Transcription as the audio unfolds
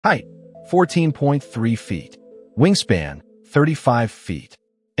Height, 14.3 feet. Wingspan, 35 feet.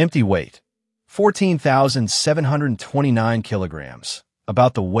 Empty weight, 14,729 kilograms,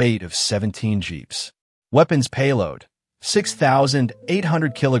 about the weight of 17 Jeeps. Weapons payload,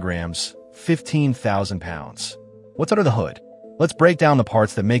 6,800 kilograms, 15,000 pounds. What's under the hood? Let's break down the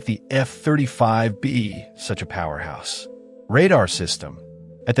parts that make the F-35B such a powerhouse. Radar system.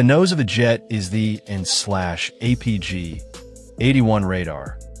 At the nose of the jet is the APG-81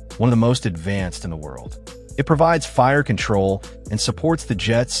 radar, one of the most advanced in the world. It provides fire control and supports the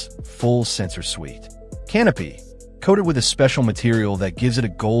jet's full sensor suite. Canopy, coated with a special material that gives it a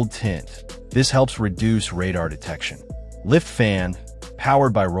gold tint. This helps reduce radar detection. Lift fan,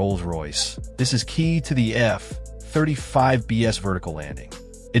 powered by Rolls-Royce. This is key to the F-35B's vertical landing.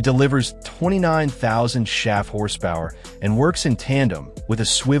 It delivers 29,000 shaft horsepower and works in tandem with a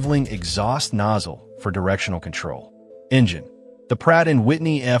swiveling exhaust nozzle for directional control. Engine. The Pratt &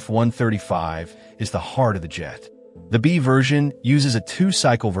 Whitney F-135 is the heart of the jet. The B version uses a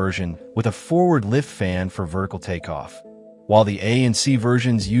two-cycle version with a forward lift fan for vertical takeoff, while the A and C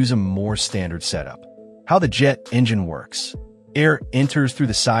versions use a more standard setup. How the jet engine works. Air enters through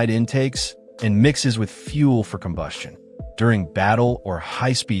the side intakes and mixes with fuel for combustion. During battle or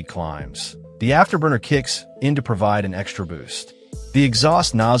high-speed climbs, the afterburner kicks in to provide an extra boost. The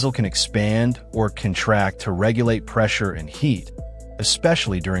exhaust nozzle can expand or contract to regulate pressure and heat,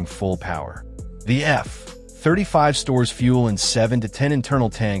 especially during full power. The F-35 stores fuel in 7 to 10 internal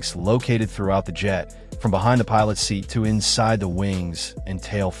tanks located throughout the jet, from behind the pilot's seat to inside the wings and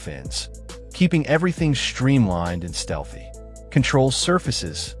tail fins, keeping everything streamlined and stealthy. Control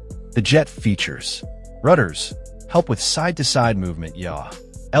surfaces. The jet features rudders, help with side-to-side movement, yaw.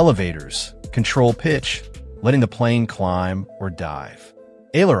 Elevators, control pitch, letting the plane climb or dive.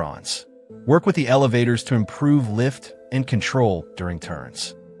 Ailerons, work with the elevators to improve lift and control during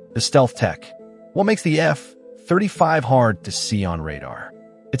turns. The stealth tech. What makes the F-35 hard to see on radar?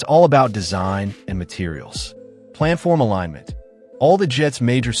 It's all about design and materials. Planform alignment. All the jet's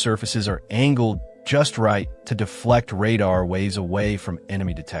major surfaces are angled just right to deflect radar waves away from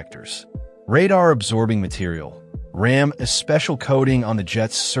enemy detectors. Radar-absorbing material. RAM, a special coating on the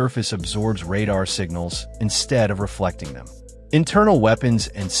jet's surface, absorbs radar signals instead of reflecting them. Internal weapons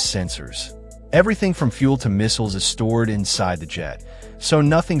and sensors. Everything from fuel to missiles is stored inside the jet, so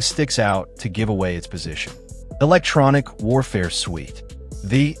nothing sticks out to give away its position. Electronic warfare suite.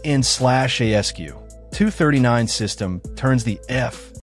 The N/ASQ 239 system turns the F